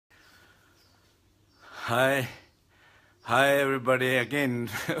Hi, hi everybody again.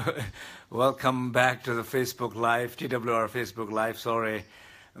 Welcome back to the Facebook Live, TWR Facebook Live. Sorry,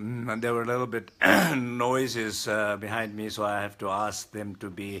 there were a little bit noises behind me, so I have to ask them to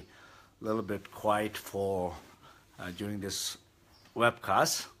be a little bit quiet for during this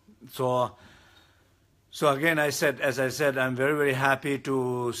webcast. So again, as I said, I'm very happy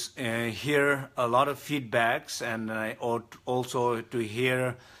to hear a lot of feedbacks, and I also to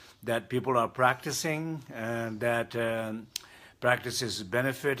hear that people are practicing and that practice is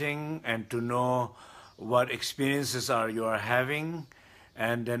benefiting, and to know what experiences you are having,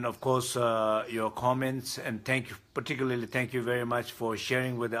 and then of course your comments, and particularly thank you very much for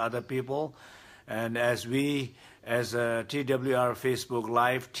sharing with the other people. And as a TWR Facebook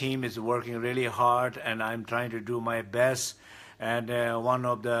Live team is working really hard, and I'm trying to do my best, and one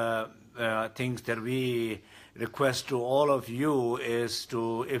of the things that we request to all of you is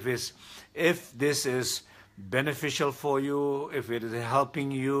to, if this is beneficial for you, if it is helping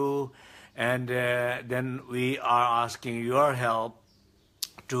you, and then we are asking your help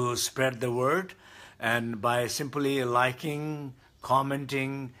to spread the word, and by simply liking,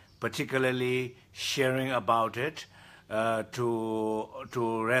 commenting, particularly sharing about it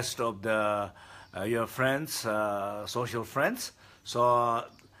to rest of your friends, social friends. So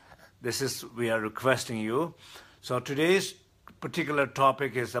we are requesting you. So today's particular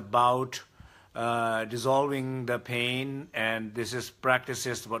topic is about dissolving the pain, and this is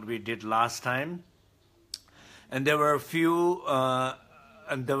practices what we did last time. And there were a few,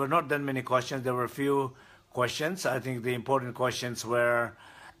 and there were not that many questions. There were a few questions. I think the important questions were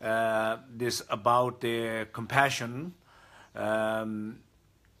this about the compassion, the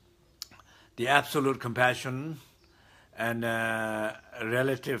absolute compassion, and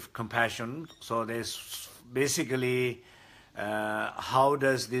relative compassion. So there's basically how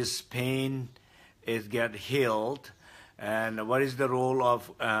does this pain get healed, and what is the role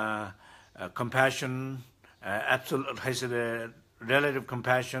of compassion, relative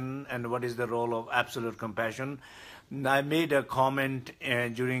compassion, and what is the role of absolute compassion. I made a comment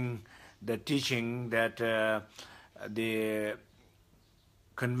during the teaching that the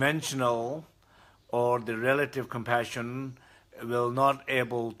conventional or the relative compassion will not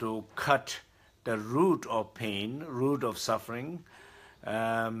able to cut the root of pain, root of suffering.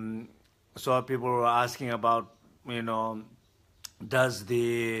 So people were asking about, does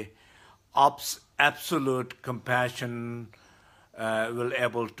the absolute compassion will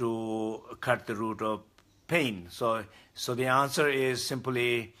able to cut the root of pain? So the answer is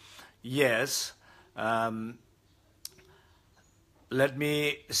simply yes. Let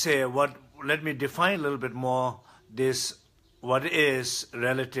me define a little bit more what is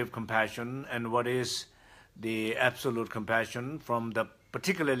relative compassion and what is the absolute compassion,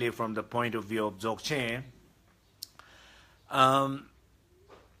 particularly from the point of view of Dzogchen.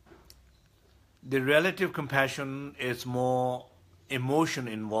 The relative compassion is more emotion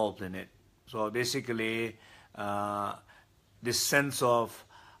involved in it. So basically, this sense of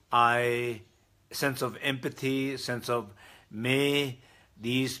empathy, sense of may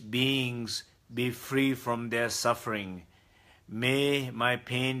these beings be free from their suffering. May my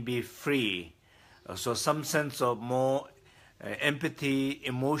pain be free. So some sense of more empathy,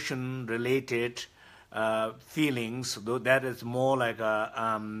 emotion-related feelings, though that is more like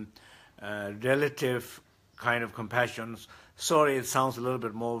a relative kind of compassion. Sorry, it sounds a little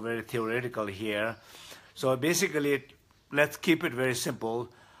bit more very theoretical here. So basically, let's keep it very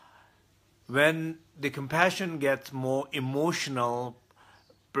simple. When the compassion gets more emotional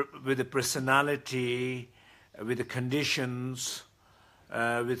with the personality, with the conditions,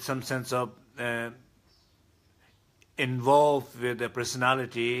 with some sense of involved with the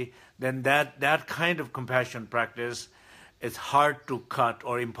personality, then that kind of compassion practice is hard to cut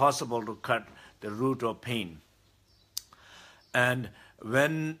or impossible to cut the root of pain. And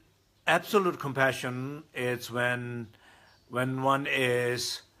when absolute compassion is when one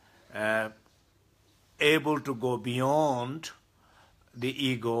is able to go beyond the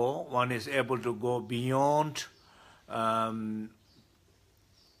ego, one is able to go beyond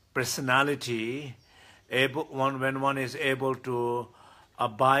personality, when one is able to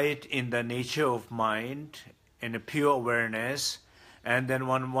abide in the nature of mind, in a pure awareness, and then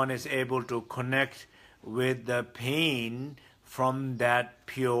one is able to connect with the pain from that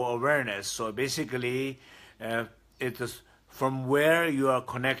pure awareness. So basically, it is from where you are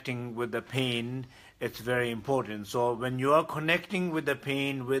connecting with the pain, it's very important. So when you are connecting with the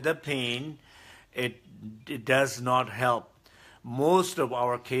pain, it does not help. Most of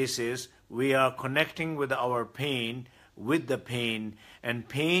our cases, we are connecting with our pain, with the pain, and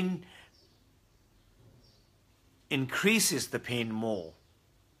pain increases the pain more.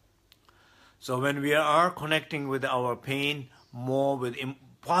 So when we are connecting with our pain more with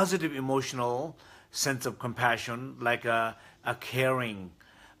positive emotional sense of compassion, like a caring,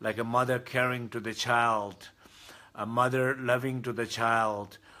 like a mother caring to the child, a mother loving to the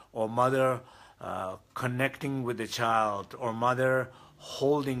child, or mother connecting with the child, or mother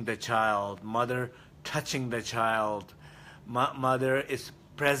holding the child, mother touching the child, mother is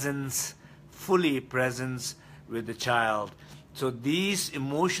presence, fully presence with the child. So these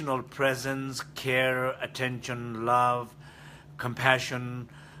emotional presence, care, attention, love, compassion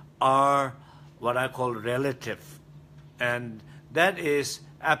are what I call relative. And that is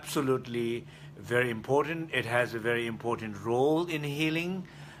absolutely very important. It has a very important role in healing.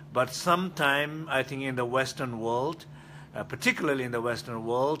 But sometimes, I think in the Western world, particularly in the Western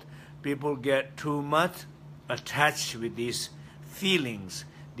world, people get too much attached with these feelings,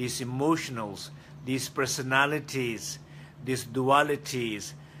 these emotionals, these personalities, these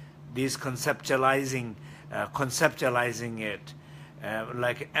dualities, these conceptualizing it,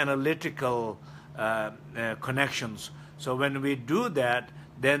 like analytical connections. So when we do that,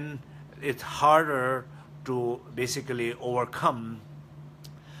 then it's harder to basically overcome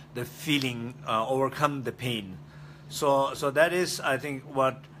the feeling, overcome the pain. So that is, I think,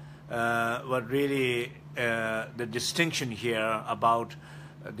 what really the distinction here about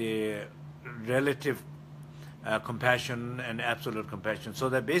the relative compassion and absolute compassion. So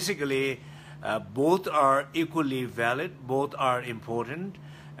that basically both are equally valid, both are important.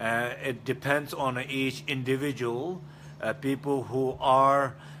 It depends on each individual. People who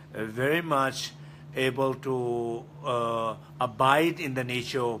are very much able to abide in the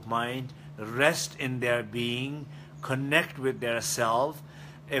nature of mind, rest in their being, connect with their self.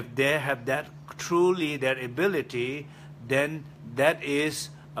 If they have that truly their ability, then that is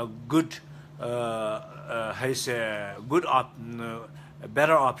a good,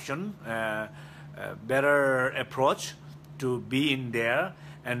 better option, better approach to be in there.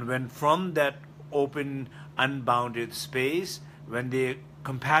 And when from that open, unbounded space, when the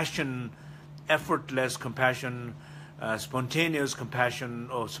compassion, effortless compassion, spontaneous compassion,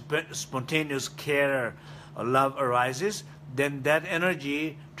 or spontaneous care or love arises, then that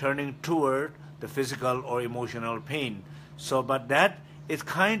energy turning toward the physical or emotional pain. So, but that is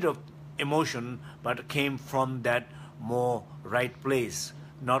kind of emotion, but came from that more right place,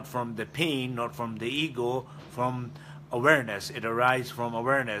 not from the pain, not from the ego, from awareness. It arises from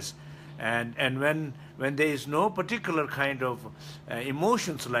awareness. And when there is no particular kind of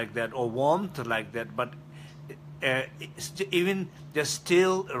emotions like that or warmth like that, but even just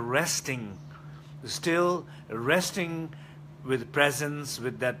still resting with presence,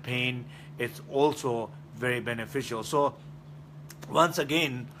 with that pain, it's also very beneficial. So once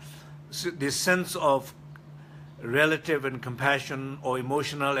again, this sense of relative and compassion, or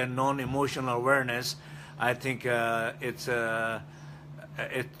emotional and non-emotional awareness, I think it's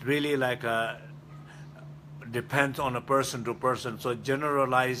really like depends on a person to person. So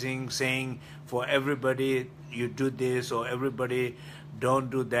generalizing, saying for everybody you do this or everybody don't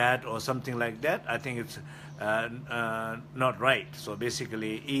do that or something like that, I think it's not right. So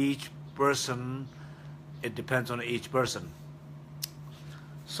basically each person, it depends on each person.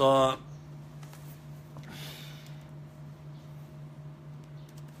 So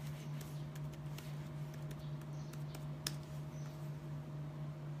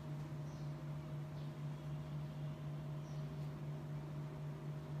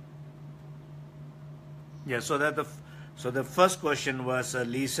yeah, so the first question was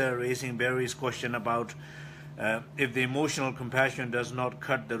Lisa raising Barry's question about if the emotional compassion does not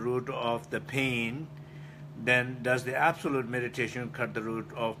cut the root of the pain, then does the absolute meditation cut the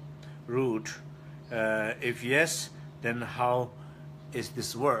root? If yes, then how is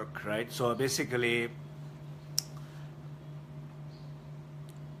this work, right? So basically,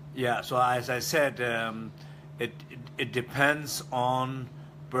 yeah, so as I said, it depends on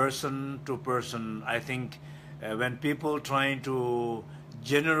person to person. I think when people trying to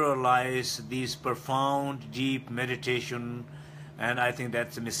generalize these profound, deep meditation, and I think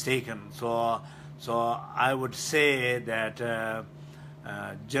that's mistaken. So I would say that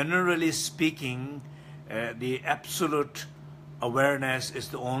generally speaking, the absolute awareness is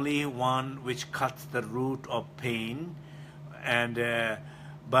the only one which cuts the root of pain, and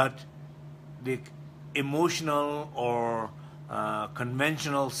but the emotional or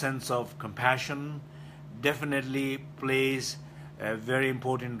conventional sense of compassion definitely plays a very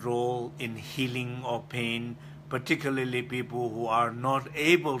important role in healing of pain, particularly people who are not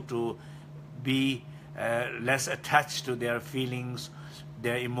able to be less attached to their feelings,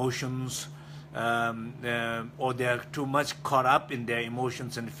 their emotions, or they are too much caught up in their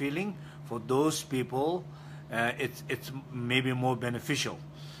emotions and feeling, for those people, it's maybe more beneficial.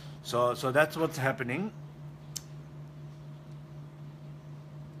 So that's what's happening.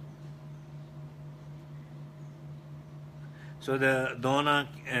 So the Donna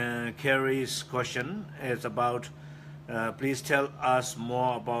Carey's question is about, please tell us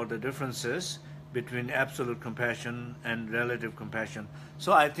more about the differences between absolute compassion and relative compassion.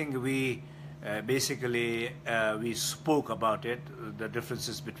 So I think we basically we spoke about it. The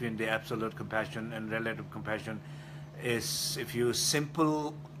differences between the absolute compassion and relative compassion is, if you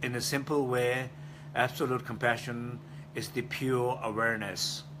in a simple way, absolute compassion is the pure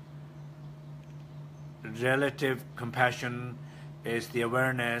awareness. Relative compassion is the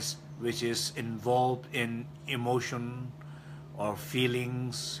awareness which is involved in emotion or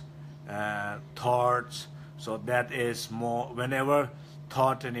feelings, thoughts. So that is more, whenever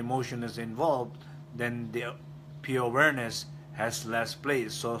thought and emotion is involved, then the pure awareness has less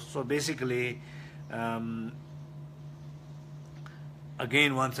place. So basically, once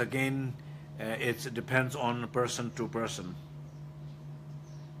again, it depends on person to person.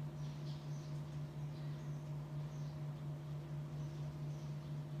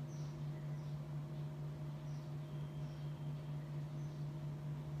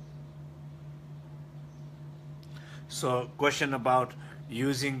 So question about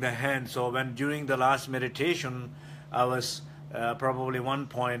using the hand. So when during the last meditation, I was probably one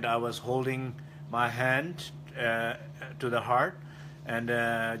point I was holding my hand to the heart, and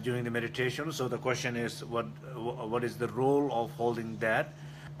during the meditation. So the question is, what is the role of holding that?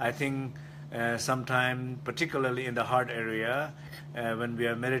 I think sometime, particularly in the heart area, when we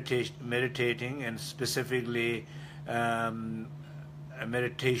are meditating, and specifically a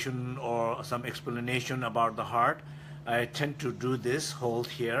meditation or some explanation about the heart, I tend to do this, hold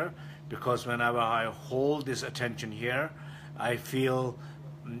here, because whenever I hold this attention here, I feel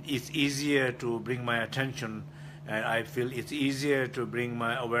it's easier to bring my attention, and I feel it's easier to bring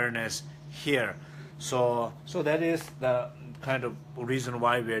my awareness here. So that is the kind of reason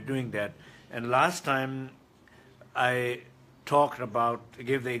why we are doing that. And last time I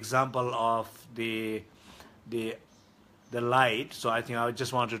gave the example of the light. So I think I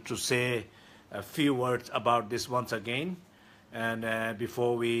just wanted to say a few words about this once again, and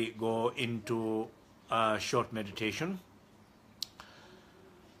before we go into a short meditation.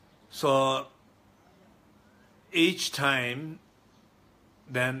 So each time,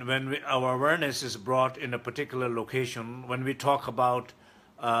 then when our awareness is brought in a particular location, when we talk about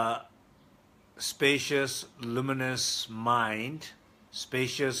spacious, luminous mind, or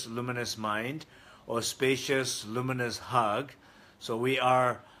spacious, luminous hug, so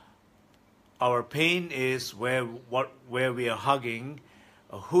our pain is where we are hugging.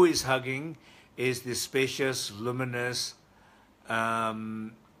 Who is hugging is the spacious, luminous,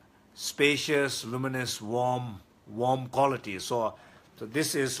 warm quality. So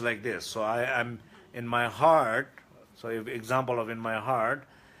this is like this. So I'm in my heart. So example of in my heart,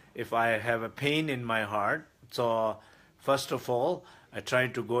 if I have a pain in my heart, so first of all, I try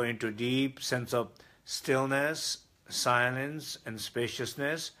to go into deep sense of stillness, silence, and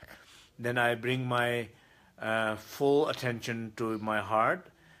spaciousness. Then I bring my full attention to my heart,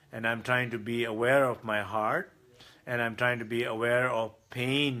 and I'm trying to be aware of my heart, and I'm trying to be aware of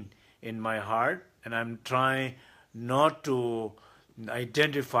pain in my heart, and I'm trying not to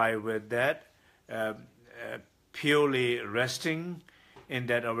identify with that, purely resting in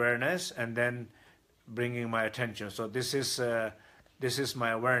that awareness, and then bringing my attention. So this is my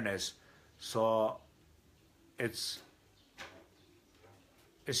awareness. So it's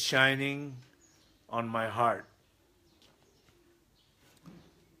shining on my heart.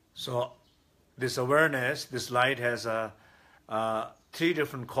 So this awareness, this light has three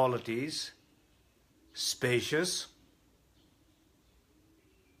different qualities: spacious,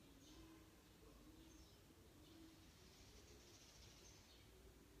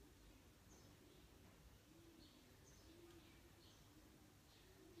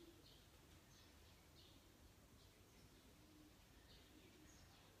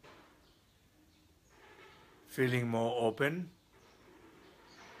 feeling more open,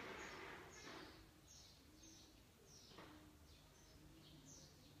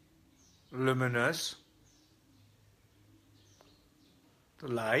 luminous, the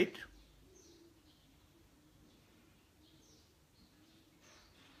light,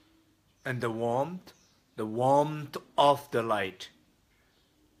 and the warmth of the light.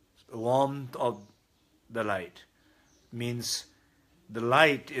 The warmth of the light means the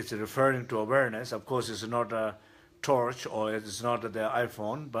light is referring to awareness. Of course, it's not a torch or it's not the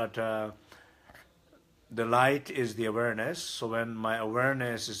iPhone, but the light is the awareness. So when my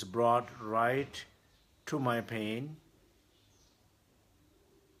awareness is brought right to my pain,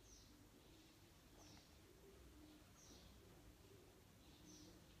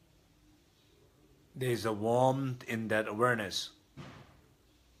 there is a warmth in that awareness.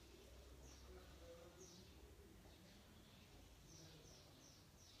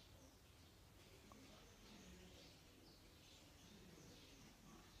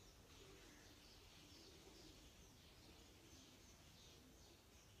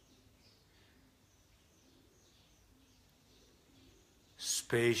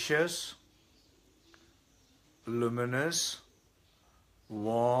 Spacious, luminous,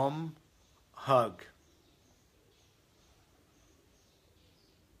 warm hug.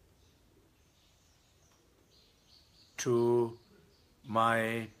 To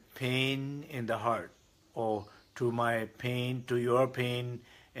my pain in the heart, or to my pain, to your pain,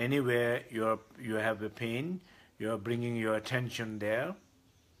 anywhere you have a pain, you are bringing your attention there.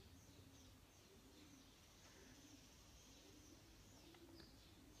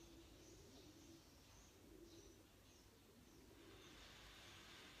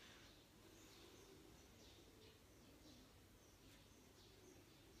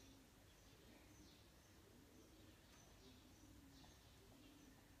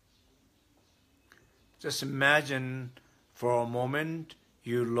 Just imagine for a moment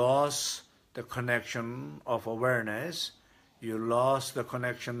you lost the connection of awareness, you lost the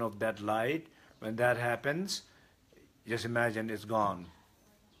connection of that light. When that happens, just imagine it's gone.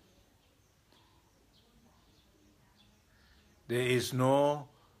 There is no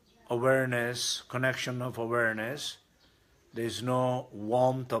awareness, connection of awareness. There is no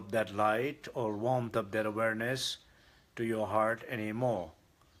warmth of that light or warmth of that awareness to your heart anymore.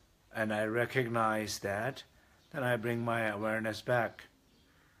 And I recognize that, then I bring my awareness back.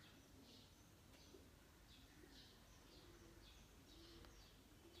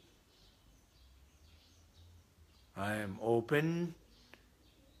 I am open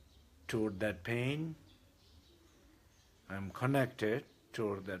toward that pain. I'm connected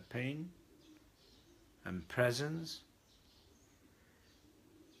toward that pain. I'm present.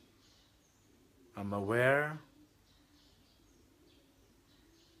 I'm aware.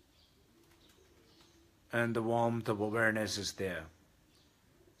 And the warmth of awareness is there.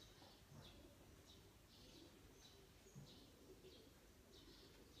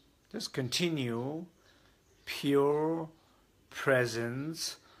 Just continue pure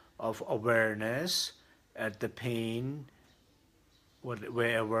presence of awareness at the pain,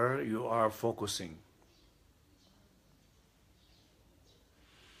 wherever you are focusing.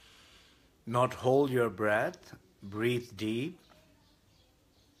 Not hold your breath, breathe deep.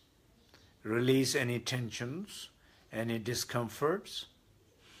 Release any tensions, any discomforts.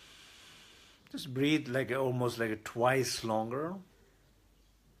 Just breathe almost like twice longer.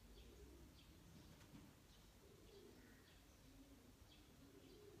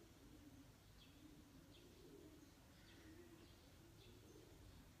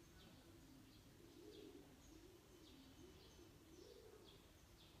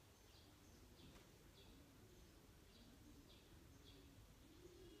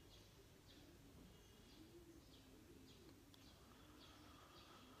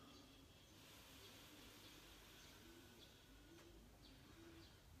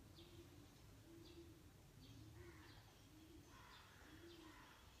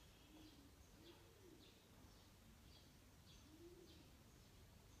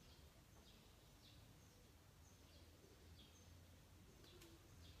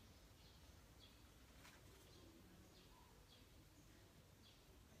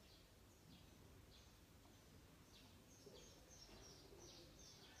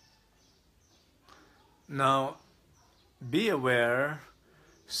 Now, be aware,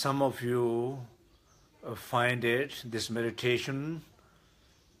 some of you find this meditation,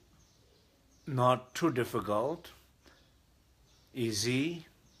 not too difficult, easy.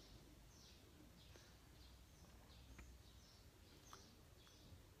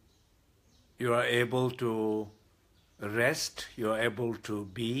 You are able to rest, you are able to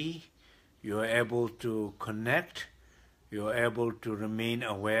be, you are able to connect, you are able to remain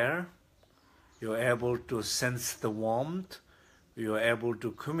aware. You're able to sense the warmth. You're able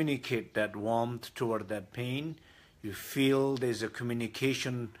to communicate that warmth toward that pain. You feel there's a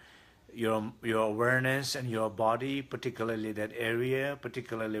communication, your awareness and your body, particularly that area,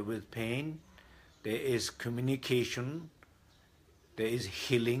 particularly with pain. There is communication. There is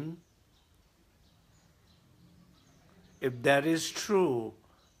healing. If that is true,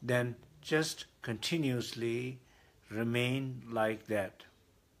 then just continuously remain like that.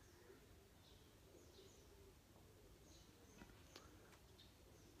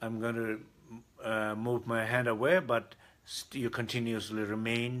 I'm going to move my hand away, but you continuously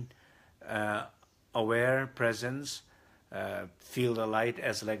remain aware, presence, feel the light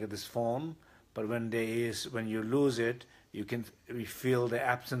as like this phone. But when you lose it, you feel the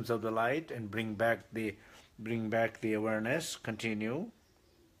absence of the light and bring back the awareness. Continue.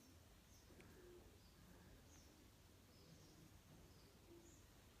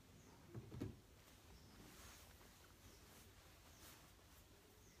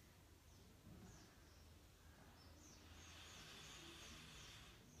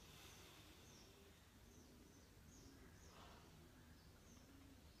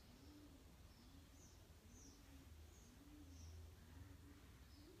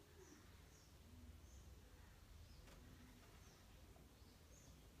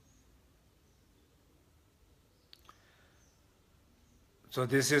 So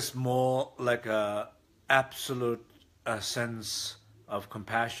this is more like a absolute sense of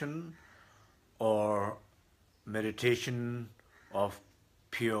compassion or meditation of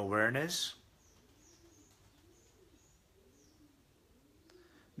pure awareness.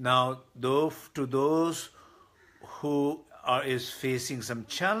 Now, to those who is facing some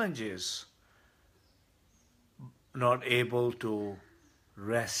challenges, not able to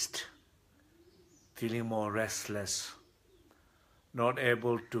rest, feeling more restless, not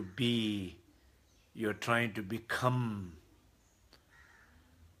able to be, you're trying to become,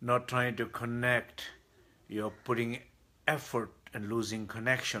 not trying to connect, you're putting effort and losing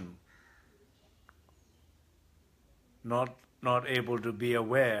connection, not able to be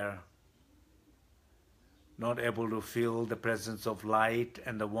aware, not able to feel the presence of light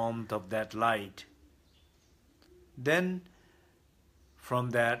and the warmth of that light. Then, from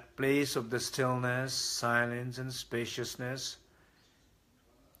that place of the stillness, silence and spaciousness,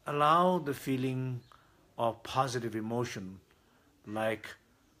 allow the feeling of positive emotion like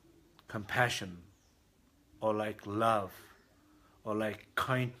compassion or like love or like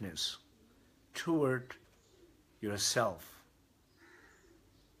kindness toward yourself,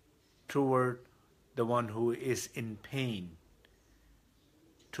 toward the one who is in pain,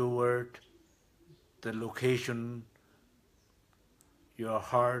 toward the location, your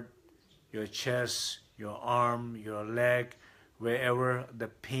heart, your chest, your arm, your leg, wherever the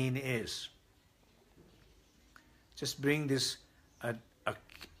pain is. Just bring this a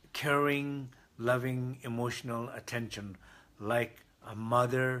caring, loving, emotional attention like a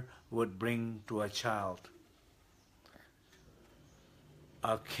mother would bring to a child.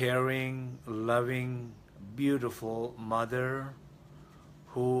 A caring, loving, beautiful mother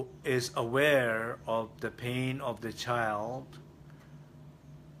who is aware of the pain of the child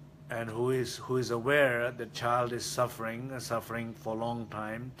and who is aware the child is suffering for a long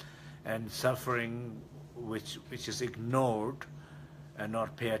time, and suffering which is ignored and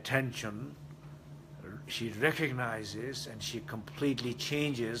not pay attention. She recognizes and she completely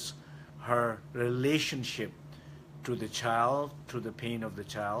changes her relationship to the child, to the pain of the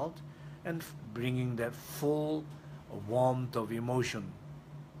child, and bringing that full warmth of emotion.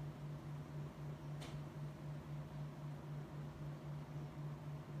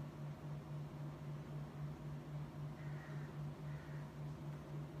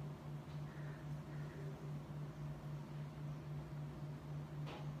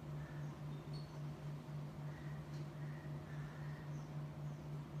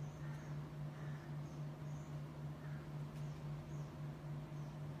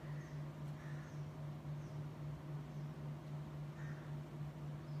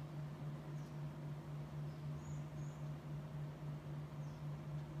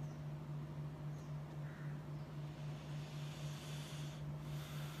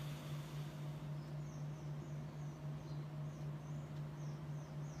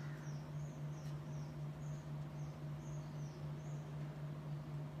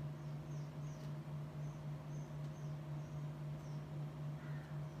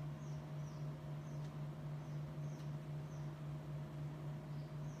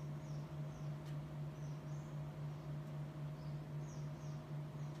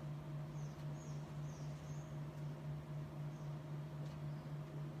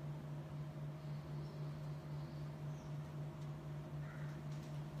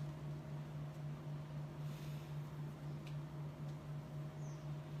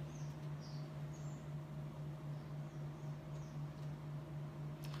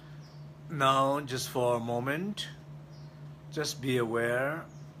 Now, just for a moment, just be aware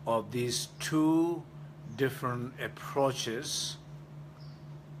of these two different approaches.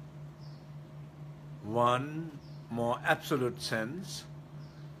 One, more absolute sense,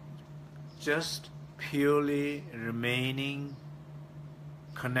 just purely remaining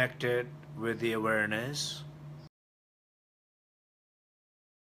connected with the awareness,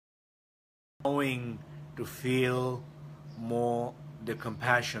 knowing to feel more the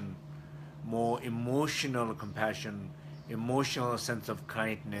compassion, more emotional compassion, emotional sense of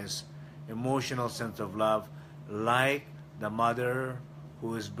kindness, emotional sense of love, like the mother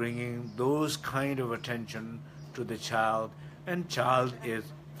who is bringing those kind of attention to the child, and child is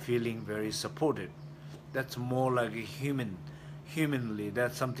feeling very supported. That's more like a humanly,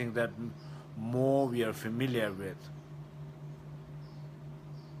 that's something that more we are familiar with.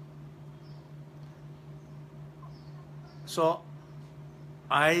 So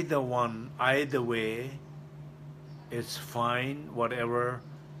either way, it's fine, whatever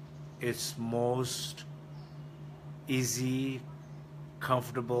is most easy,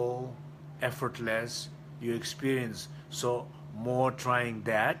 comfortable, effortless you experience. So more trying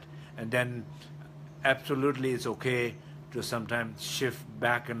that, and then absolutely it's okay to sometimes shift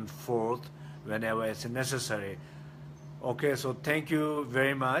back and forth whenever it's necessary. Okay, so thank you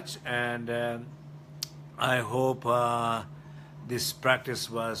very much, and I hope this practice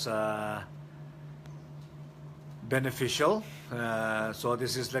was beneficial. So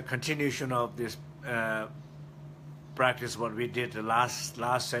this is the continuation of this practice what we did the last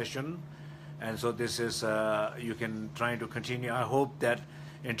session, and so this is you can try to continue. I hope that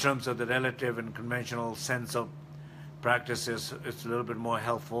in terms of the relative and conventional sense of practices, it's a little bit more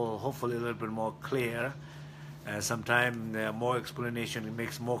helpful, hopefully a little bit more clear. Sometimes more explanation, it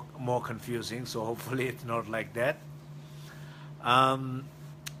makes more confusing, so hopefully it's not like that.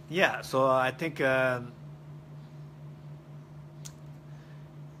 Yeah, so I think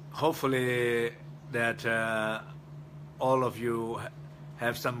hopefully that all of you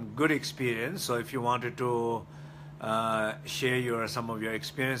have some good experience. So if you wanted to share some of your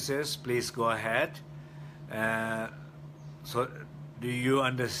experiences, please go ahead. So do you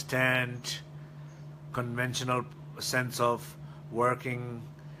understand conventional sense of working?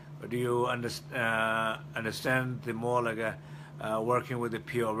 Or do you understand the more like working with the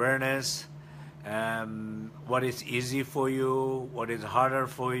pure awareness? What is easy for you? What is harder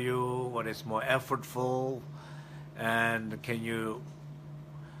for you? What is more effortful? And can you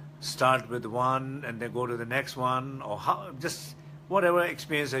start with one and then go to the next one, or how? Just whatever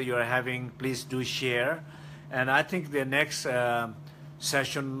experience that you are having, please do share. And I think the next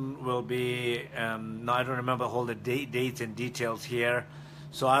session will be, no, I don't remember all the dates and details here,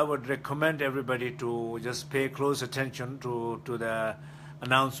 so I would recommend everybody to just pay close attention to the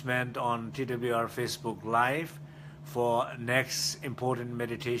announcement on TWR Facebook Live for next important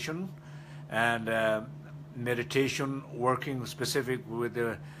meditation, and meditation working specific with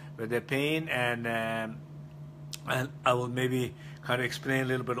the pain, and I will maybe kind of explain a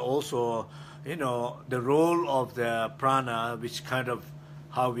little bit also, you know, the role of the prana, which kind of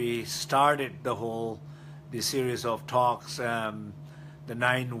how we started the series of talks, the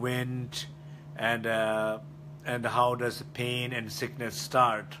 9 wind, and how does the pain and sickness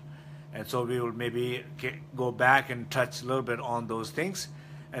start. And so we will maybe go back and touch a little bit on those things,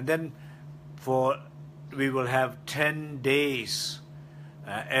 and then we will have 10 days,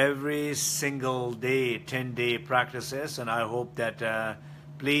 every single day, 10-day practices. And I hope that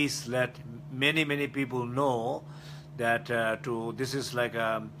please let many people know that this is like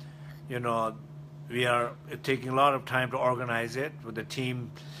you know, we are taking a lot of time to organize it with the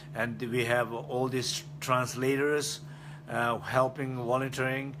team, and we have all these translators helping,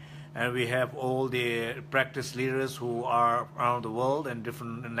 volunteering, and we have all the practice leaders who are around the world in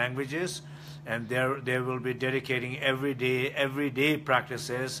different languages, and they will be dedicating every day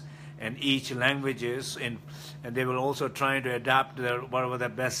practices in each languages, and they will also try to adapt whatever the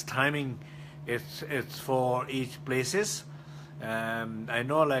best timing it's for each places. I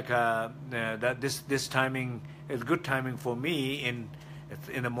know like that this timing is good timing for me in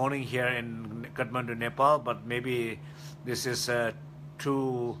the morning here in Kathmandu, Nepal, but maybe this is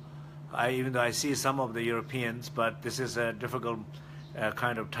even though I see some of the Europeans, but this is a difficult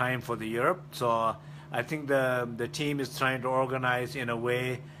kind of time for the Europe. So I think the team is trying to organize in a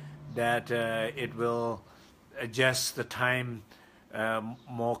way that it will adjust the time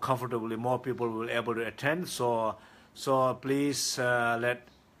more comfortably, more people will be able to attend. So please let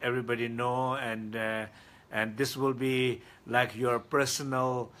everybody know, and this will be like your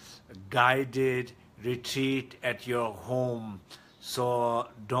personal guided retreat at your home. So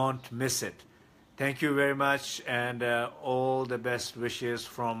don't miss it. Thank you very much, and all the best wishes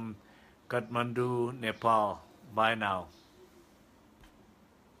from Kathmandu, Nepal. Bye now.